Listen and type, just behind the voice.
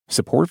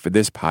Support for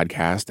this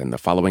podcast and the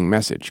following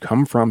message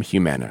come from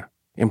Humana.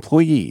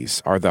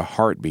 Employees are the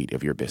heartbeat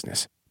of your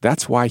business.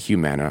 That's why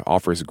Humana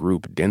offers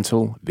group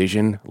dental,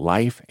 vision,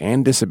 life,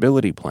 and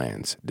disability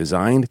plans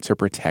designed to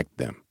protect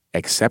them.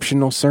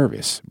 Exceptional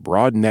service,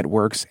 broad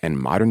networks, and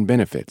modern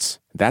benefits.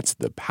 That's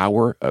the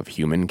power of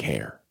human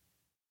care.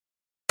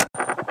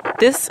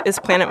 This is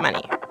Planet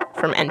Money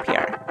from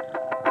NPR.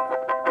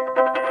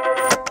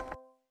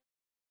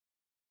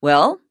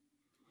 Well,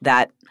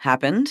 that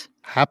happened.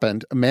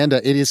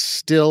 Amanda, it is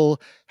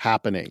still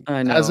happening.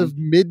 I know. As of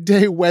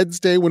midday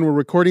Wednesday, when we're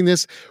recording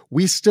this,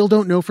 we still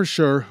don't know for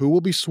sure who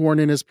will be sworn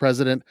in as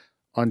president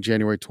on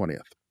January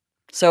 20th.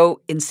 So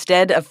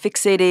instead of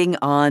fixating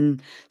on,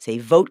 say,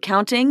 vote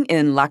counting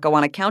in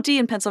Lackawanna County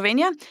in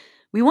Pennsylvania,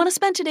 we want to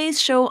spend today's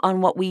show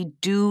on what we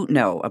do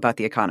know about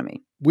the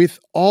economy.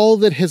 With all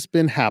that has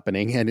been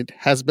happening, and it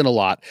has been a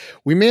lot,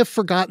 we may have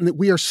forgotten that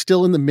we are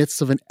still in the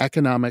midst of an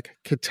economic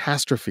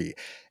catastrophe,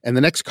 and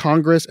the next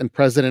Congress and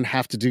president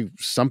have to do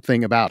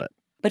something about it.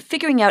 But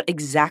figuring out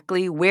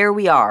exactly where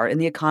we are in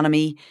the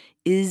economy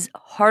is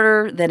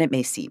harder than it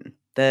may seem.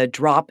 The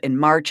drop in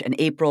March and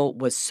April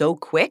was so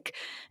quick,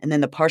 and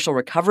then the partial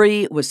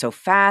recovery was so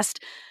fast.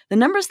 The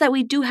numbers that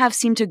we do have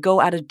seem to go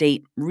out of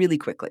date really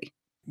quickly.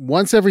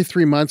 Once every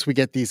 3 months, we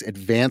get these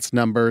advanced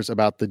numbers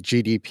about the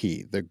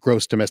GDP, the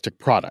gross domestic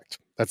product.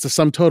 That's the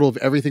sum total of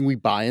everything we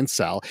buy and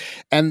sell.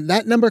 And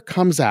that number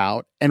comes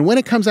out, and when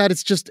it comes out,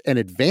 it's just an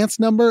advanced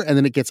number, and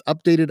then it gets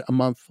updated a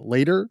month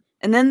later.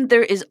 And then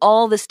there is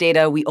all this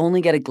data we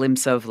only get a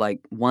glimpse of like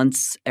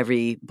once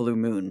every blue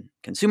moon.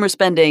 Consumer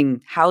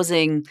spending,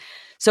 housing.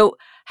 So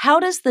how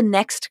does the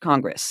next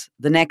Congress,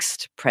 the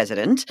next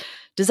president,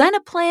 design a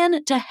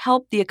plan to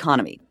help the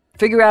economy?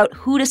 Figure out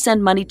who to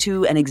send money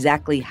to and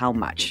exactly how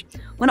much,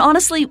 when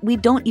honestly, we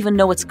don't even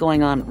know what's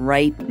going on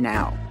right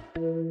now.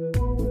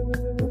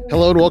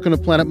 Hello and welcome to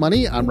Planet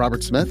Money. I'm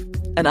Robert Smith.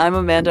 And I'm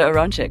Amanda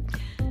Aronczyk.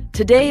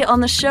 Today on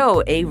the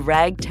show, a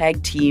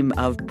ragtag team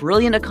of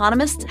brilliant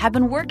economists have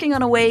been working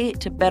on a way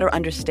to better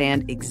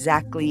understand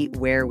exactly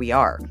where we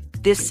are,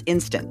 this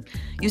instant,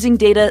 using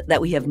data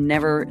that we have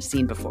never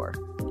seen before.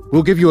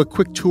 We'll give you a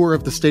quick tour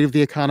of the state of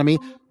the economy,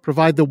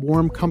 provide the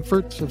warm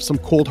comfort of some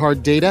cold,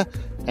 hard data,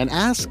 and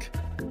ask,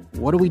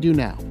 what do we do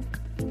now?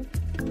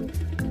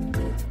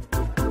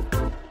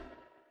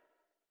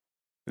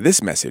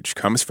 This message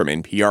comes from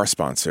NPR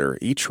sponsor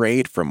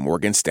E-Trade from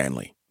Morgan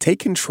Stanley. Take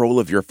control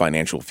of your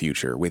financial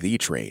future with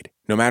E-Trade.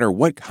 No matter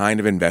what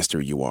kind of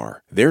investor you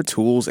are, their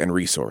tools and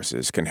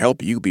resources can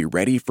help you be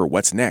ready for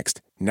what's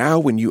next. Now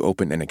when you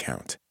open an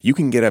account, you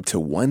can get up to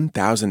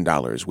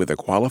 $1,000 with a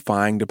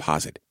qualifying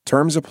deposit.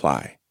 Terms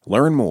apply.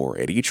 Learn more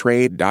at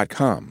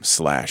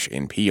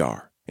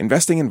etrade.com/NPR.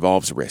 Investing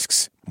involves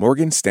risks.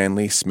 Morgan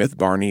Stanley Smith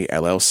Barney,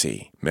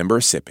 LLC. Member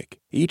SIPC.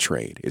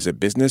 E-Trade is a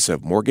business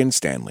of Morgan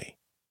Stanley.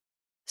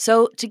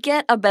 So to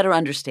get a better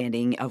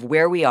understanding of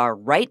where we are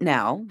right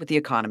now with the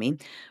economy,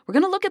 we're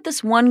going to look at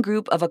this one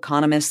group of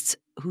economists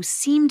who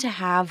seem to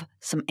have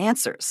some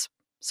answers.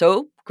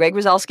 So, Greg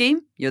Rosalsky,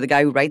 you're the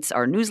guy who writes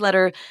our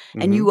newsletter,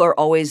 and you are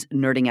always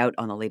nerding out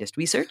on the latest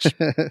research.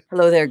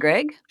 Hello there,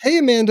 Greg. Hey,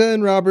 Amanda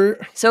and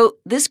Robert. So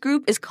this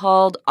group is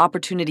called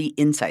Opportunity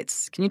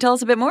Insights. Can you tell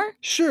us a bit more?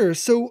 Sure.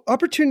 So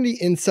Opportunity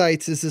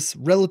Insights is this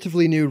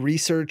relatively new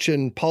research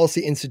and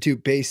policy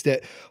institute based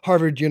at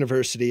Harvard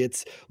University.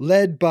 It's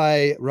led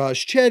by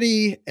Raj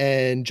Chetty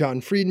and John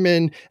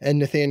Friedman and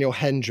Nathaniel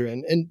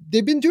Hendren. And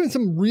they've been doing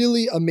some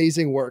really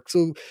amazing work.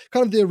 So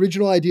kind of the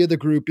original idea of the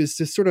group is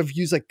to sort of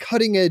use like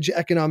cutting edge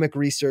economic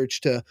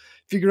research to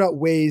figure out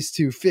ways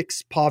to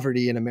fix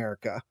poverty in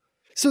America.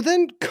 So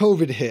then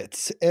COVID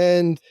hits,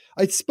 and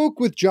I spoke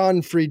with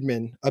John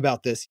Friedman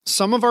about this.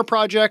 Some of our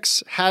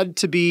projects had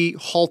to be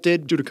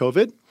halted due to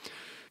COVID,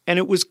 and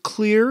it was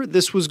clear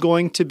this was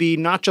going to be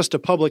not just a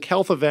public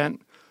health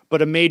event,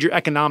 but a major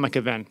economic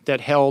event that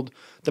held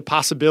the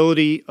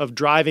possibility of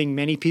driving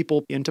many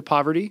people into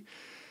poverty.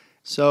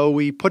 So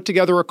we put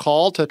together a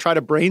call to try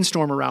to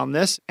brainstorm around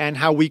this and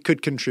how we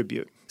could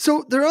contribute.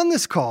 So they're on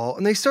this call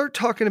and they start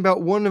talking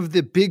about one of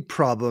the big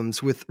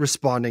problems with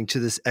responding to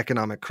this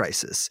economic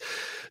crisis.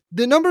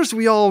 The numbers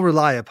we all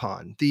rely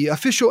upon, the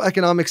official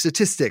economic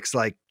statistics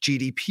like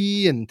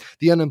GDP and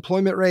the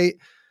unemployment rate,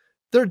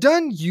 they're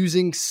done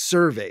using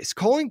surveys,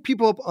 calling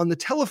people up on the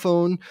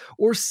telephone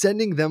or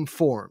sending them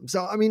forms.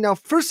 Now,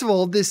 first of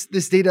all, this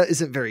data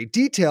isn't very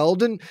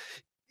detailed, and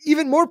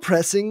even more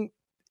pressing,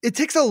 it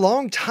takes a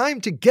long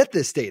time to get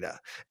this data,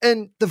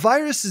 and the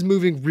virus is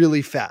moving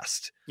really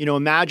fast.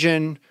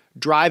 Imagine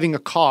driving a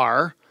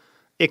car,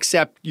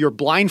 except you're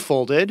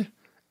blindfolded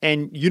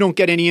and you don't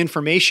get any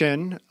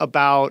information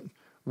about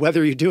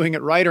whether you're doing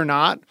it right or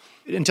not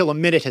until a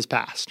minute has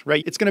passed,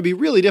 right? It's going to be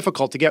really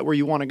difficult to get where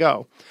you want to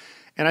go.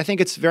 And I think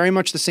it's very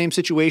much the same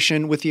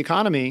situation with the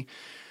economy.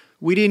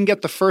 We didn't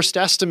get the first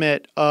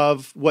estimate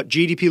of what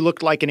GDP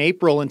looked like in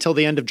April until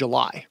the end of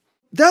July.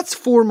 That's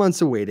 4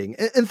 months awaiting.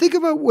 And think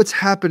about what's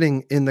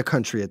happening in the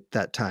country at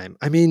that time.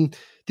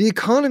 The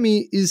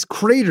economy is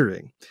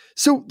cratering.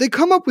 So they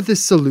come up with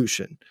this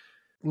solution.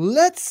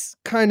 Let's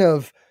kind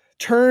of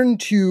turn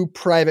to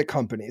private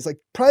companies. Like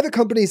private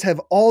companies have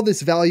all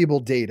this valuable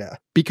data.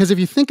 Because if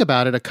you think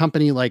about it, a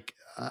company like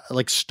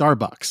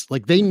Starbucks,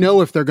 like they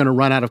know if they're going to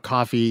run out of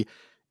coffee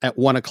at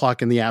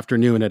 1:00 in the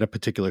afternoon at a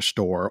particular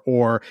store,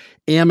 or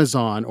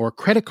Amazon or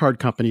credit card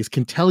companies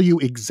can tell you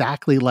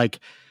exactly like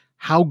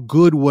how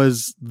good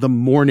was the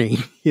morning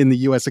in the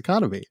US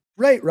economy.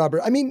 Right,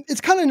 Robert. I mean, it's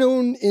kind of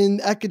known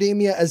in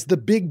academia as the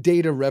big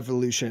data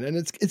revolution, and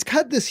it's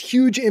had this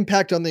huge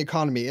impact on the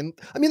economy. And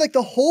I mean, like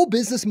the whole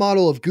business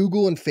model of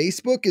Google and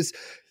Facebook is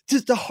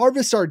just to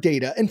harvest our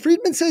data. And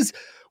Friedman says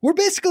we're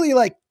basically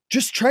like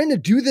just trying to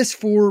do this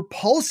for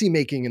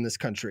policymaking in this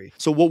country.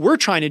 So what we're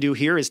trying to do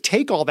here is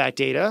take all that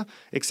data,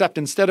 except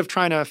instead of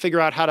trying to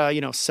figure out how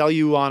to, sell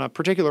you on a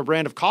particular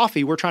brand of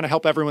coffee, we're trying to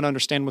help everyone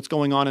understand what's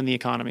going on in the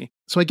economy.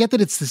 So I get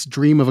that it's this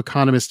dream of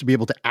economists to be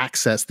able to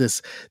access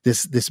this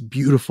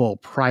beautiful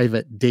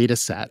private data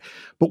set.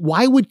 But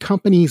why would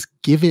companies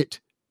give it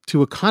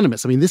to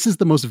economists? I mean, this is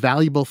the most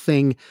valuable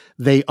thing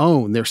they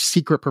own, their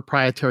secret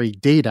proprietary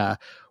data.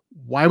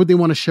 Why would they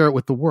want to share it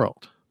with the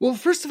world? Well,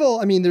 first of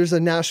all, I mean, there's a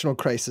national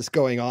crisis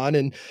going on,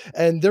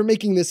 and they're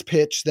making this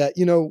pitch that,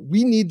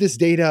 we need this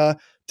data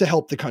to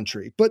help the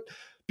country. But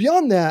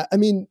beyond that, I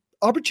mean,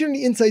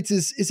 Opportunity Insights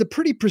is a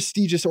pretty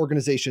prestigious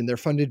organization. They're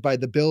funded by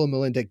the Bill and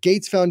Melinda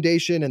Gates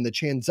Foundation and the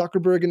Chan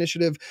Zuckerberg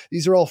Initiative.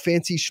 These are all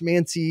fancy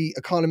schmancy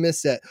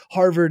economists at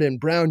Harvard and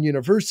Brown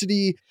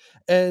University.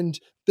 And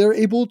they're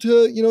able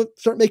to,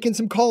 start making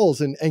some calls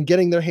and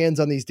getting their hands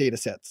on these data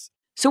sets.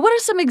 So what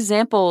are some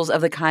examples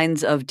of the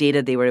kinds of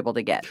data they were able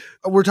to get?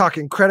 We're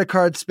talking credit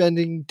card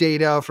spending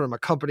data from a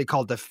company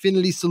called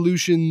Affinity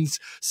Solutions,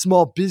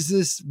 small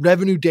business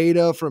revenue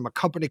data from a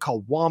company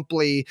called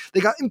Womply.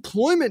 They got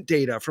employment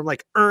data from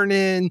like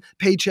Earnin,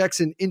 Paychex,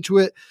 and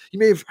Intuit. You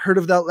may have heard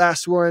of that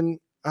last one.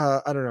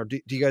 I don't know.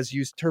 Do you guys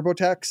use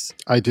TurboTax?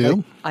 I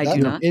do. I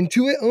do not.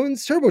 Intuit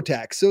owns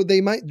TurboTax. So they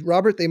might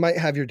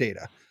have your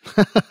data.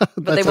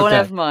 But they won't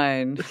have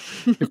mine.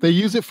 If they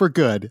use it for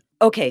good.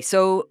 Okay,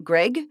 so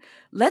Greg,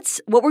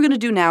 what we're going to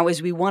do now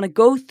is we want to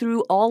go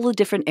through all the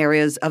different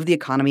areas of the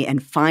economy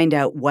and find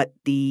out what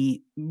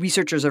the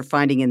researchers are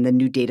finding in the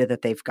new data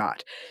that they've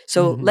got.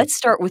 So let's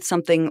start with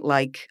something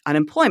like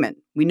unemployment.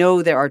 We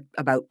know there are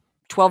about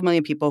 12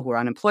 million people who are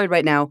unemployed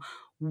right now.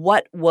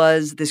 What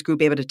was this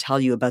group able to tell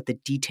you about the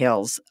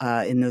details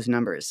in those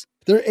numbers?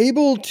 They're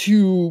able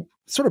to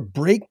sort of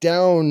break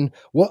down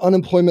what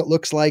unemployment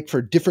looks like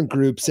for different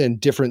groups and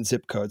different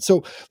zip codes.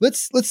 So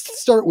let's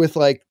start with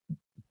like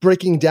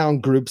breaking down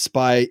groups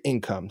by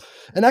income.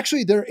 And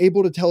actually, they're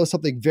able to tell us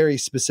something very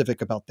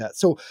specific about that.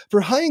 So for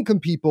high income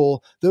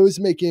people, those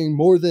making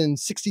more than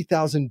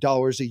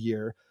 $60,000 a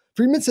year,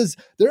 Friedman says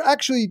they're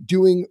actually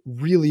doing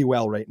really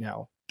well right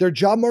now. Their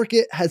job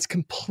market has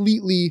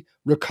completely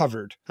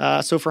recovered.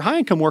 So for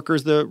high-income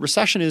workers, the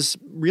recession is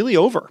really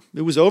over.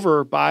 It was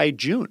over by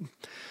June.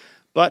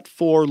 But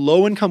for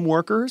low-income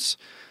workers,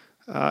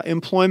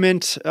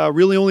 employment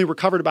really only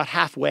recovered about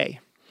halfway.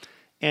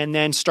 And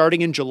then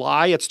starting in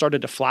July, it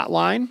started to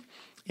flatline.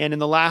 And in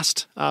the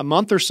last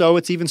month or so,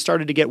 it's even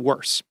started to get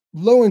worse.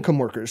 Low-income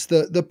workers,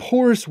 the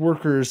poorest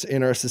workers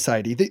in our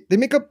society, they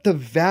make up the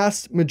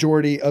vast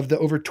majority of the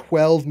over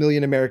 12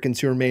 million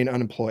Americans who remain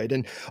unemployed.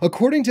 And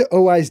according to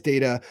OI's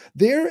data,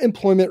 their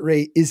employment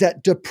rate is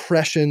at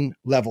depression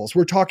levels.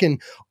 We're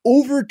talking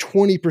over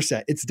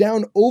 20%. It's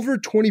down over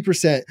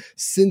 20%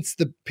 since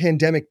the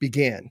pandemic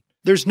began.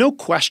 There's no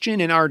question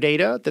in our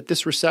data that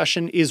this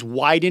recession is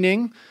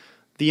widening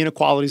the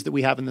inequalities that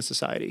we have in the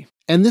society.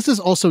 And this is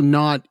also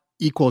not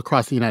equal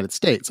across the United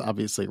States,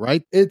 obviously,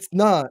 right? It's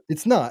not.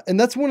 And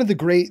that's one of the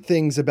great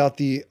things about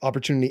the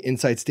Opportunity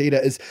Insights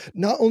data is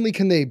not only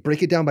can they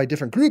break it down by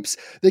different groups,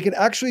 they can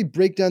actually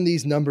break down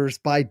these numbers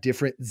by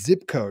different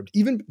zip code,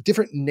 even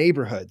different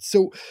neighborhoods.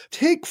 So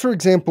take, for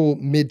example,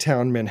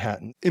 Midtown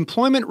Manhattan.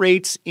 Employment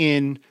rates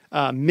in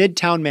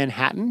Midtown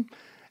Manhattan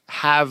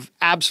have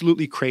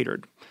absolutely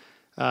cratered.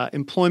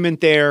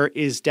 Employment there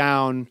is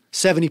down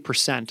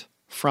 70%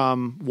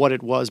 from what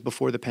it was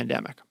before the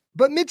pandemic.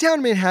 But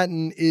Midtown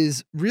Manhattan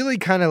is really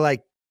kind of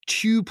like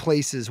two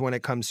places when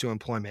it comes to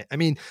employment. I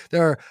mean,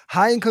 there are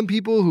high-income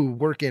people who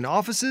work in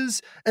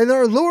offices, and there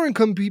are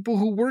lower-income people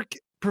who work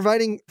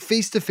providing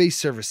face-to-face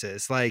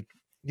services like,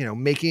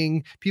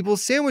 making people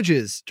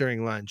sandwiches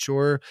during lunch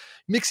or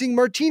mixing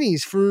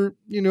martinis for,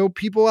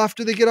 people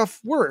after they get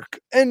off work.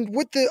 And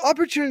what the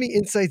Opportunity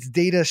Insights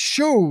data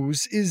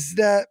shows is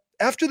that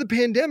after the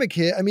pandemic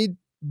hit, I mean,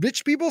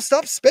 rich people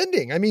stopped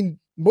spending. I mean,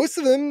 most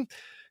of them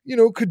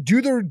could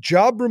do their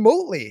job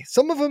remotely.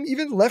 Some of them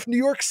even left New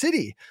York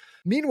City.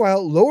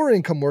 Meanwhile, lower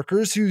income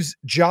workers whose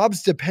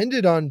jobs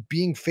depended on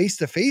being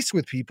face-to-face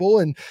with people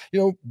and,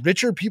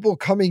 richer people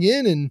coming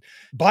in and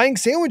buying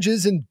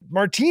sandwiches and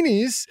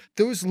martinis,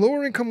 those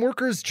lower income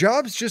workers'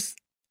 jobs just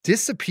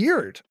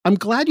disappeared. I'm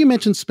glad you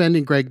mentioned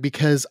spending, Greg,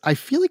 because I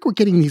feel like we're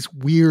getting these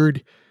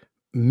weird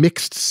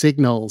mixed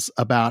signals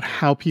about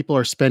how people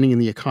are spending in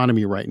the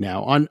economy right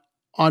now.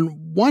 On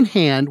one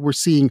hand, we're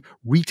seeing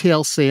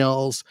retail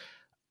sales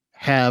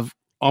have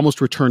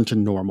almost returned to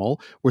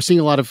normal. We're seeing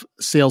a lot of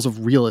sales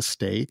of real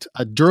estate,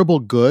 durable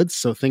goods,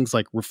 so things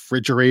like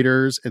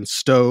refrigerators and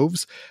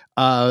stoves.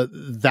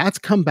 That's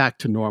come back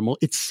to normal.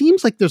 It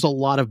seems like there's a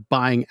lot of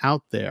buying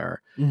out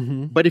there.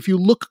 Mm-hmm. But if you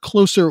look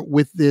closer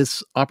with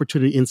this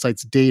Opportunity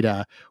Insights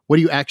data, what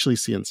do you actually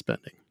see in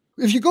spending?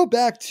 If you go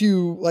back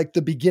to like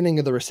the beginning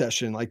of the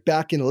recession, like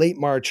back in late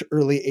March,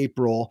 early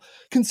April,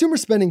 consumer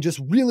spending just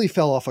really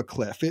fell off a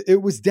cliff.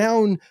 It was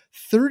down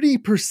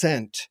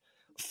 30%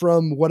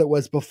 from what it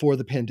was before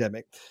the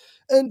pandemic.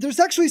 And there's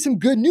actually some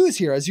good news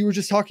here, as you were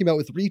just talking about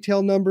with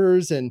retail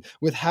numbers and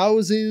with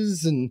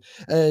houses and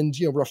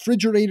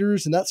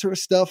refrigerators and that sort of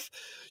stuff.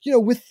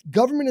 With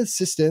government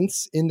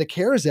assistance in the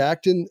CARES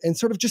Act and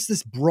sort of just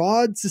this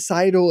broad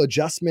societal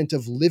adjustment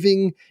of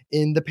living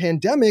in the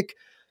pandemic,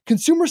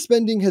 consumer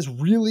spending has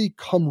really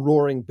come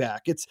roaring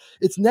back. It's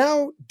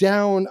now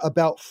down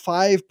about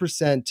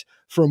 5%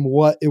 from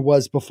what it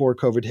was before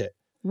COVID hit.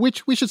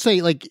 Which we should say,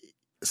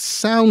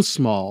 sounds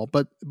small,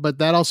 but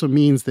that also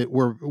means that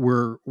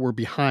we're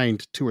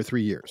behind 2 or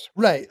 3 years.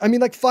 Right. I mean,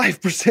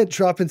 5%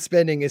 drop in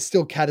spending is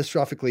still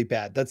catastrophically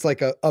bad. That's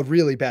like a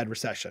really bad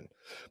recession.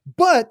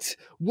 But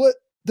what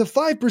the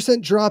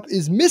 5% drop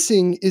is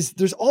missing is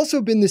there's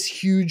also been this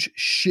huge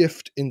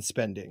shift in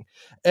spending.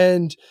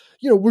 And,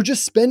 we're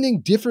just spending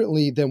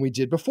differently than we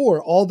did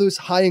before. All those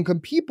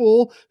high-income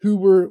people who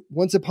were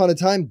once upon a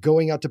time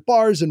going out to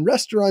bars and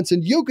restaurants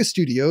and yoga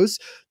studios,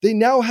 they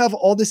now have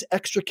all this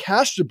extra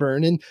cash to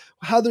burn, and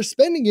how they're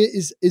spending it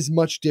is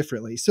much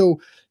differently.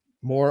 So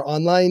more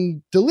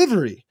online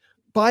delivery,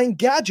 buying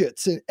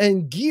gadgets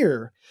and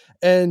gear.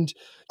 And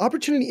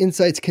Opportunity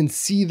Insights can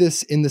see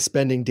this in the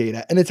spending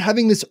data, and it's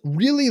having this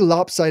really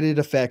lopsided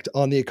effect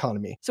on the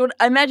economy. So what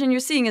I imagine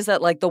you're seeing is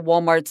that the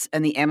Walmarts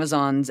and the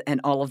Amazons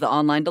and all of the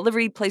online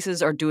delivery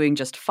places are doing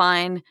just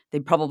fine. They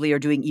probably are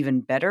doing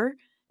even better.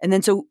 And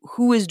then so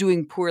who is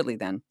doing poorly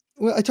then?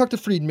 Well, I talked to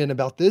Friedman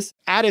about this.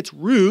 At its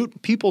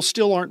root, people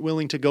still aren't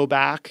willing to go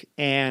back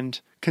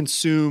and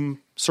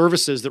consume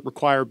services that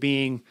require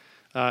being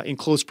in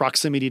close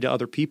proximity to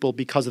other people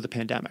because of the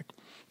pandemic.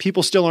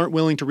 People still aren't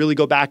willing to really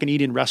go back and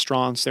eat in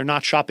restaurants. They're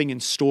not shopping in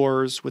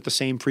stores with the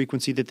same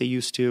frequency that they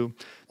used to.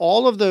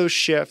 All of those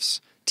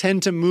shifts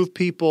tend to move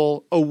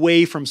people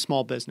away from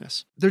small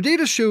business. Their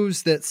data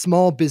shows that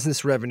small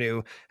business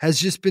revenue has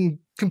just been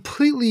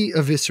completely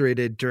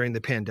eviscerated during the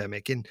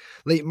pandemic. In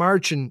late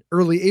March and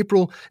early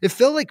April, it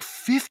fell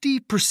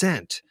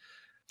 50%.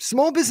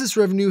 Small business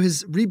revenue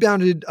has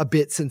rebounded a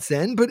bit since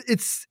then, but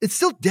it's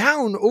still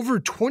down over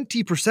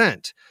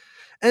 20%.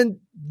 And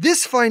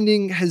this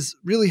finding has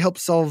really helped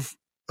solve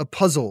a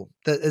puzzle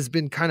that has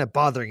been kind of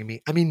bothering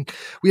me. I mean,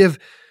 we have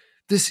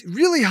this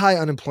really high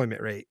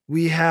unemployment rate.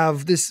 We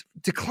have this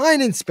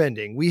decline in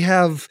spending. We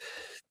have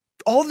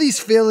all these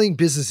failing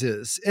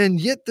businesses,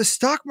 and yet the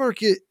stock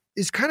market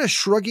is kind of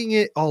shrugging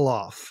it all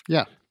off.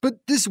 Yeah.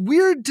 But this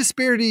weird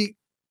disparity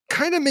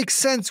kind of makes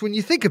sense when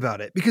you think about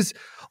it, because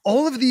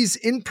all of these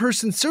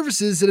in-person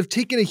services that have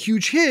taken a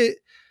huge hit,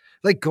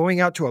 like going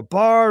out to a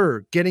bar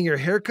or getting your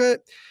haircut,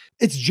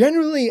 it's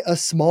generally a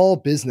small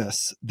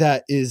business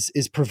that is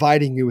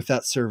providing you with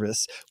that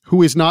service.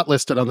 Who is not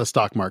listed on the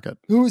stock market.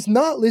 Who is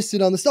not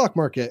listed on the stock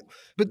market.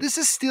 But this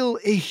is still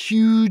a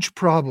huge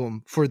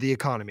problem for the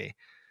economy.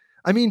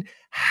 I mean,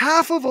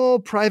 half of all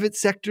private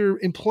sector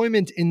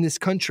employment in this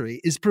country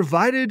is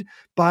provided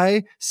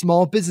by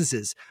small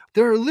businesses.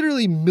 There are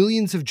literally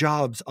millions of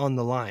jobs on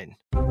the line.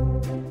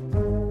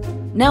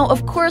 Now,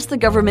 of course, the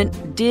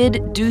government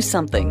did do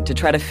something to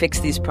try to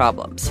fix these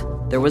problems.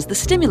 There was the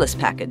stimulus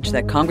package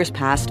that Congress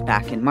passed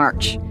back in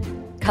March.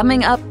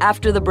 Coming up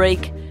after the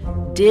break,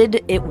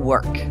 did it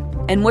work?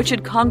 And what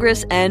should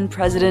Congress and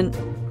President,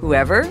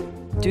 whoever,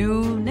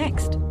 do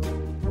next?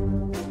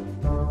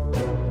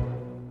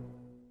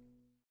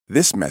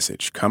 This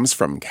message comes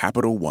from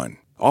Capital One,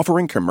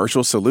 offering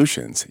commercial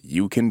solutions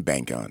you can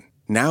bank on.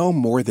 Now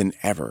more than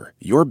ever,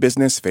 your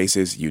business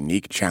faces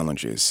unique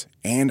challenges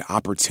and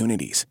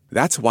opportunities.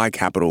 That's why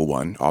Capital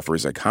One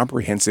offers a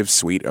comprehensive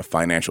suite of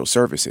financial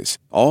services,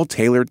 all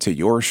tailored to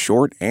your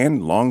short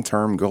and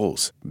long-term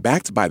goals.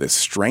 Backed by the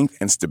strength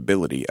and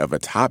stability of a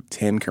top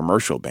 10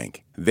 commercial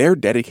bank, their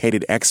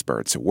dedicated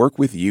experts work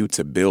with you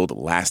to build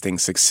lasting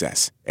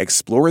success.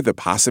 Explore the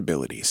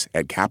possibilities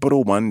at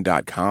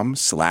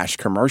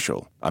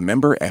CapitalOne.com/commercial, a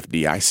member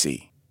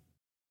FDIC.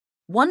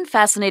 One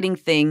fascinating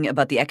thing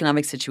about the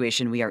economic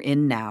situation we are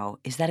in now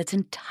is that it's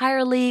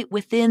entirely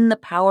within the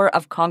power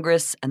of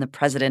Congress and the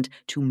president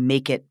to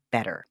make it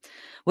better.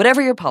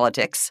 Whatever your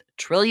politics,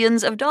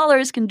 trillions of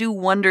dollars can do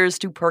wonders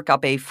to perk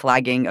up a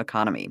flagging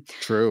economy.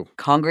 True.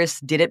 Congress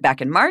did it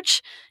back in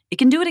March. It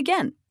can do it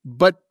again.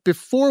 But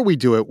before we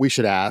do it, we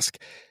should ask,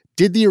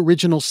 did the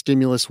original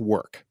stimulus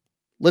work?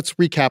 Let's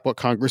recap what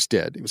Congress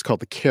did. It was called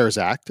the CARES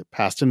Act. It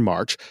passed in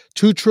March.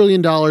 $2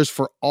 trillion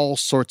for all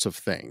sorts of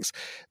things.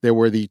 There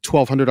were the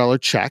 $1,200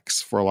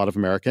 checks for a lot of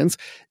Americans,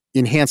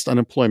 enhanced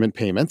unemployment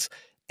payments,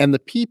 and the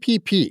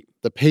PPP,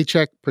 the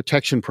Paycheck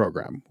Protection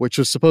Program, which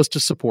was supposed to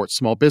support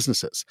small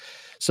businesses.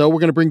 So we're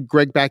going to bring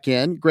Greg back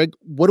in. Greg,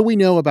 what do we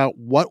know about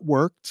what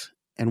worked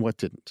and what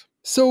didn't?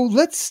 So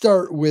let's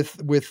start with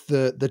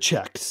the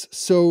checks.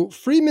 So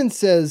Friedman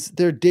says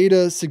their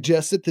data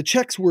suggests that the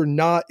checks were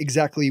not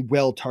exactly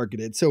well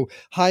targeted. So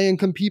high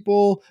income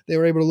people, they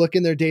were able to look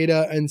in their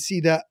data and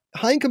see that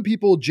high income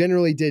people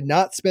generally did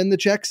not spend the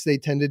checks. They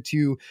tended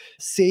to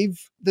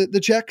save the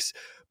checks.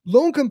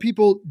 Low income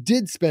people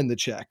did spend the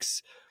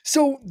checks.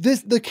 So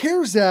the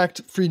CARES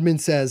Act, Friedman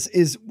says,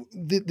 is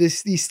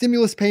these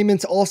stimulus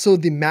payments, also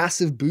the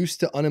massive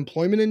boost to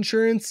unemployment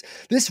insurance.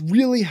 This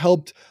really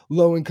helped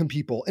low-income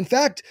people. In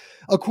fact,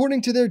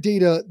 according to their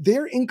data,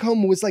 their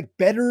income was like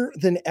better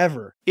than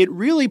ever. It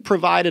really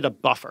provided a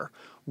buffer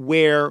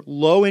where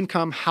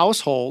low-income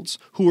households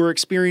who were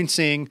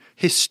experiencing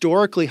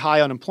historically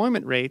high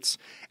unemployment rates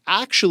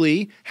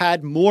actually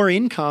had more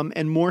income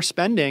and more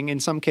spending in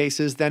some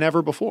cases than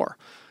ever before.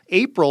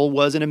 April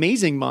was an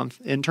amazing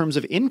month in terms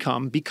of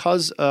income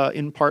because,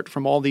 in part,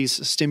 from all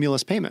these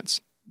stimulus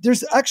payments.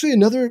 There's actually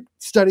another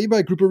study by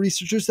a group of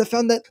researchers that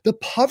found that the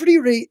poverty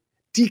rate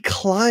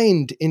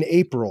declined in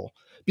April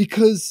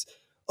because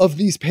of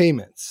these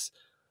payments.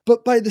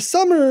 But by the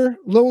summer,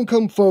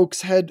 low-income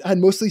folks had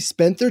mostly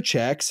spent their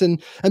checks,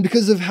 and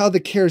because of how the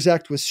CARES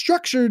Act was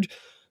structured,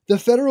 the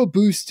federal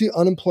boost to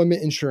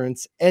unemployment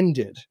insurance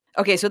ended.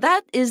 Okay, so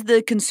that is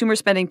the consumer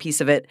spending piece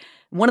of it.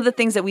 One of the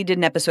things that we did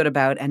an episode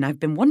about, and I've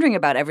been wondering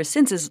about ever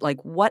since, is like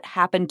what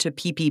happened to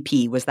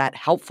PPP? Was that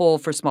helpful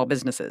for small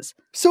businesses?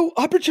 So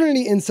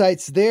Opportunity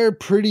Insights, they're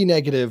pretty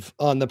negative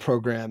on the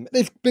program.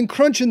 They've been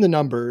crunching the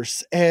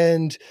numbers,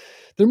 and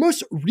their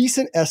most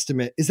recent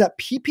estimate is that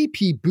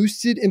PPP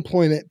boosted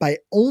employment by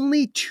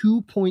only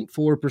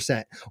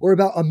 2.4%, or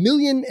about 1.5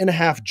 million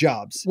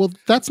jobs. Well,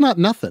 that's not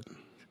nothing.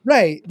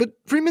 Right, but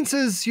Friedman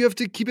says you have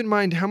to keep in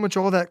mind how much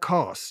all that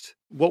cost.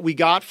 What we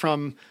got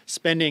from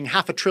spending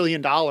 $500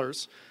 billion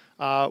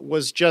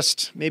was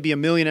just maybe 1.5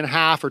 million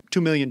or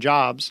 2 million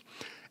jobs.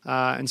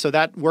 And so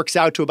that works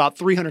out to about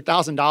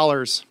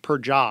 $300,000 per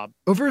job.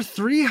 Over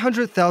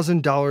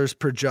 $300,000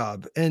 per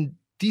job. And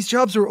these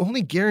jobs were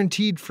only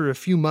guaranteed for a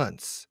few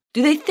months.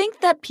 Do they think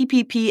that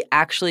PPP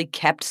actually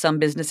kept some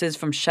businesses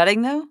from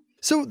shutting, though?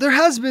 So there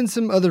has been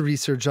some other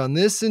research on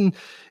this, and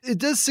it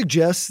does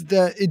suggest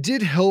that it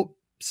did help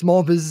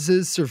small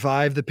businesses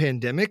survive the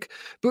pandemic,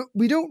 but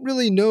we don't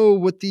really know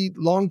what the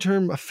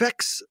long-term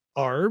effects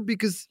are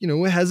because,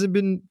 it hasn't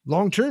been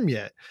long-term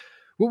yet.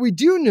 What we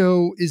do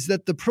know is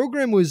that the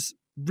program was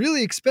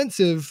really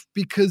expensive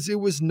because it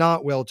was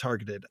not well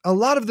targeted. A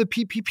lot of the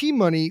PPP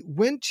money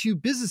went to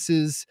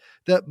businesses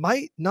that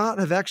might not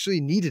have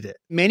actually needed it.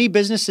 Many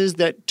businesses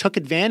that took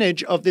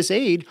advantage of this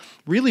aid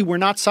really were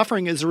not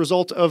suffering as a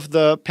result of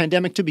the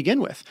pandemic to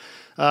begin with.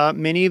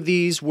 Many of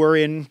these were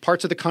in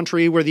parts of the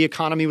country where the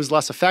economy was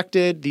less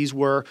affected. These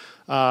were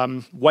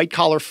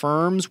white-collar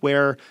firms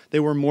where they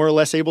were more or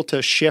less able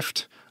to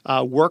shift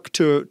work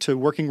to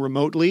working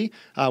remotely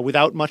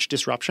without much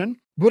disruption.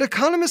 What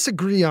economists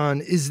agree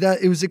on is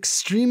that it was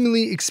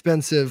extremely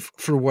expensive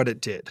for what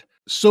it did.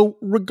 So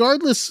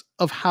regardless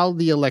of how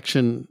the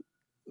election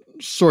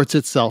sorts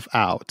itself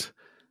out,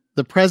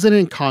 the president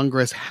and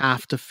Congress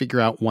have to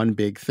figure out one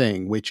big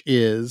thing, which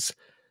is,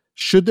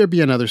 should there be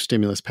another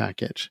stimulus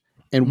package?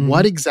 And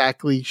what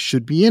exactly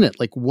should be in it?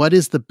 Like, what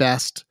is the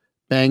best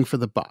bang for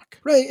the buck?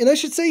 Right. And I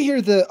should say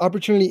here, the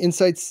Opportunity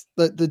Insights,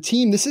 the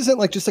team, this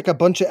isn't just like a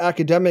bunch of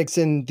academics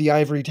in the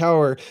ivory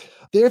tower.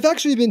 They've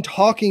actually been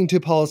talking to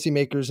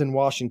policymakers in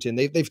Washington.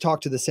 They've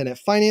talked to the Senate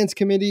Finance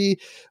Committee,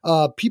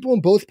 people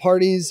in both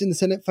parties in the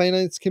Senate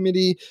Finance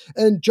Committee,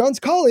 and John's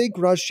colleague,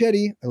 Raj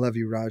Chetty, I love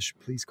you, Raj,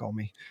 please call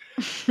me,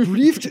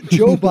 briefed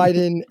Joe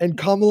Biden and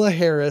Kamala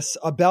Harris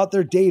about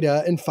their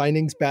data and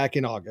findings back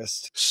in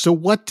August. So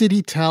what did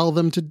he tell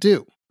them to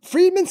do?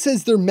 Friedman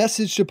says their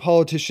message to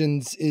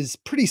politicians is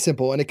pretty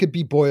simple, and it could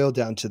be boiled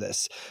down to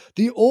this.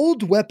 The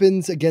old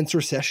weapons against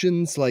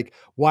recessions, like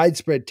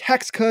widespread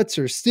tax cuts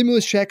or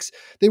stimulus checks,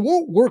 they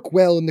won't work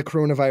well in the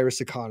coronavirus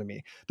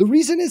economy. The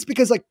reason is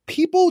because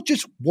people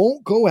just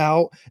won't go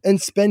out and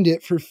spend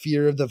it for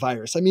fear of the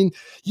virus. I mean,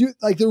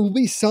 there will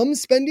be some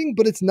spending,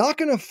 but it's not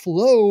going to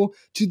flow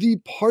to the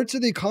parts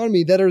of the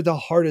economy that are the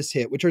hardest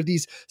hit, which are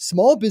these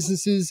small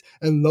businesses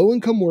and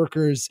low-income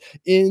workers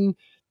in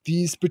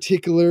these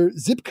particular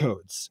zip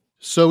codes.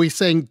 So he's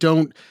saying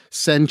don't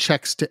send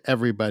checks to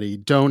everybody.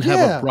 Don't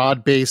have a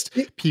broad-based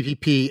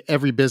PPP.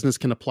 Every business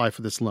can apply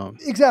for this loan.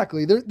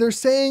 Exactly. They're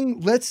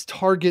saying let's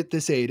target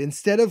this aid.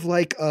 Instead of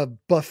like a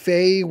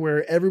buffet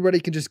where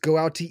everybody can just go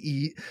out to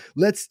eat,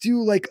 let's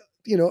do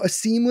a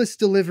seamless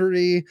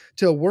delivery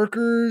to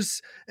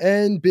workers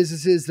and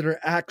businesses that are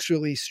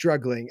actually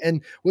struggling.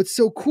 And what's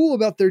so cool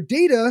about their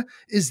data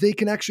is they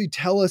can actually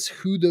tell us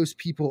who those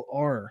people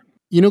are.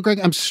 Greg,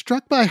 I'm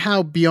struck by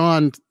how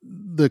beyond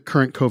the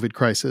current COVID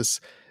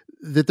crisis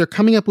that they're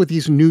coming up with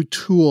these new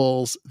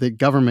tools that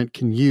government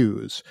can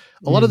use.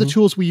 A lot of the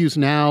tools we use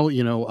now,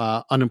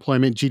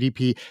 unemployment,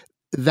 GDP,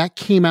 that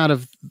came out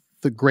of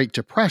the Great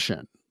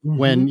Depression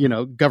when,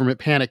 government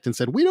panicked and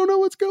said, we don't know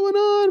what's going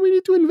on. We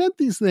need to invent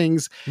these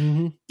things.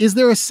 Is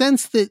there a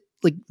sense that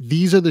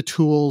these are the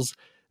tools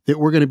that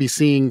we're going to be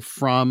seeing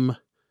from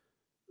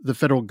the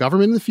federal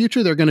government in the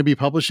future? They're going to be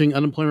publishing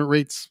unemployment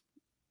rates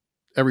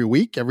every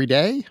week, every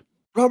day?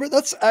 Robert,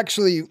 that's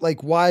actually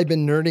like why I've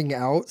been nerding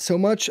out so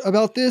much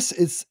about this.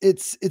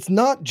 It's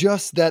not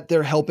just that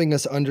they're helping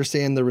us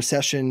understand the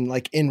recession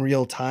like in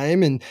real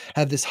time and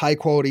have this high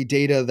quality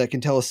data that can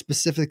tell us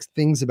specific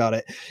things about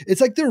it. It's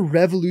like they're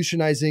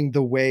revolutionizing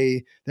the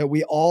way that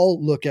we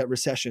all look at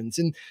recessions.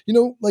 And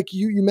like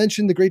you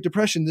mentioned the Great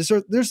Depression.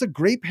 There's a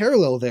great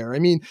parallel there. I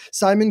mean,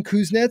 Simon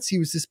Kuznets, he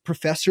was this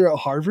professor at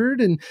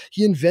Harvard, and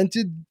he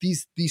invented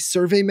these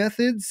survey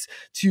methods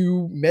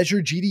to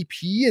measure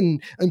GDP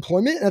and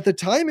employment. At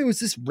the time, it was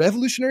this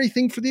revolutionary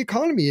thing for the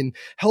economy and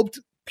helped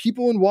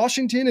people in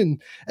Washington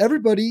and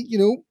everybody,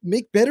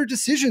 make better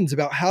decisions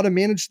about how to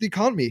manage the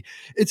economy.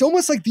 It's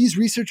almost like these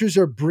researchers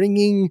are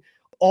bringing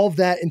all of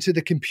that into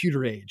the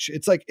computer age.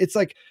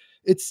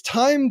 It's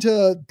time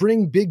to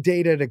bring big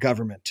data to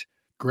government.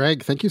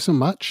 Greg, thank you so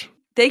much.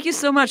 Thank you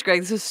so much,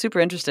 Greg. This is super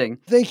interesting.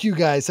 Thank you,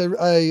 guys.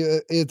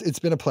 It's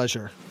been a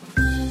pleasure.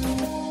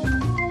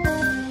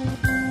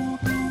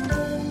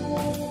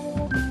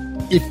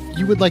 If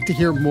you would like to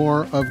hear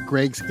more of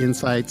Greg's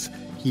insights,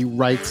 he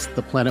writes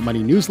the Planet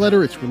Money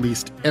newsletter. It's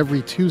released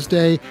every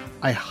Tuesday.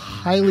 I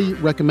highly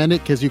recommend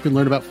it because you can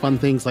learn about fun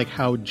things like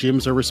how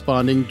gyms are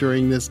responding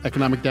during this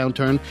economic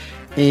downturn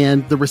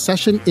and the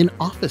recession in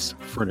office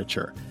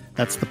furniture.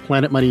 That's the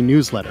Planet Money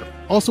newsletter.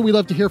 Also, we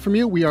love to hear from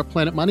you. We are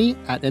Planet Money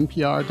at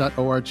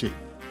npr.org.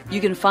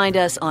 You can find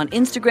us on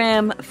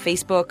Instagram,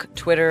 Facebook,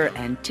 Twitter,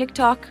 and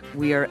TikTok.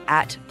 We are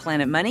at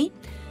Planet Money.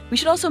 We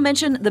should also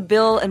mention the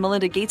Bill and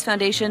Melinda Gates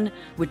Foundation,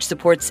 which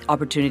supports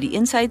Opportunity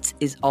Insights,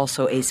 is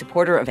also a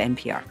supporter of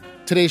NPR.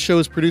 Today's show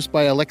is produced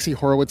by Alexi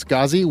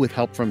Horowitz-Ghazi with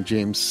help from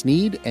James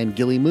Sneed and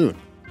Gilly Moon.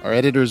 Our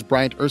editor is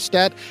Bryant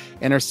Erstadt,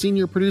 and our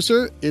senior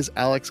producer is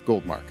Alex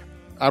Goldmark.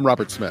 I'm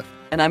Robert Smith.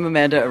 And I'm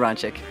Amanda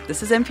Aronchik.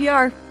 This is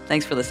NPR.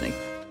 Thanks for listening.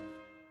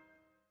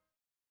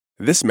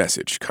 This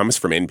message comes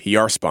from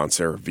NPR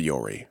sponsor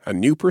Vuori, a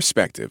new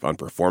perspective on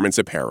performance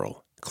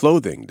apparel.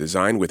 Clothing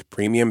designed with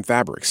premium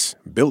fabrics,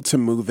 built to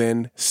move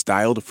in,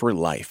 styled for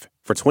life.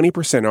 For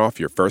 20% off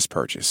your first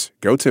purchase,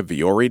 go to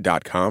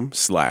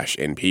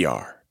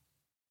vuori.com/NPR.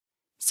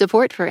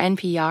 Support for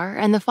NPR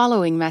and the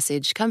following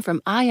message come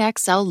from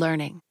IXL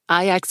Learning.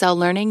 IXL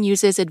Learning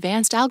uses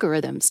advanced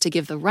algorithms to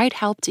give the right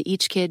help to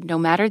each kid no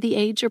matter the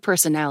age or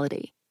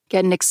personality.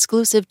 Get an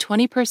exclusive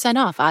 20%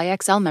 off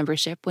IXL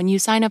membership when you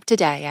sign up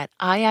today at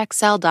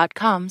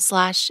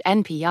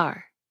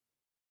IXL.com/NPR.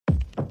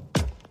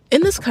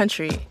 In this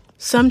country,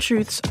 some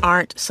truths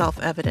aren't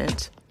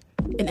self-evident.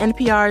 In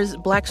NPR's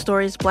Black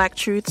Stories, Black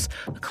Truths,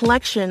 a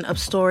collection of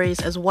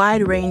stories as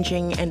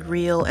wide-ranging and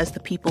real as the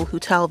people who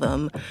tell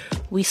them,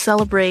 we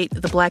celebrate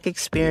the Black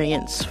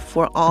experience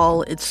for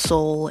all its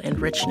soul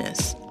and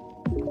richness.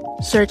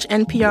 Search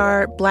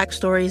NPR Black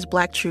Stories,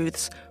 Black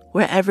Truths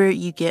wherever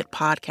you get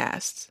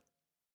podcasts.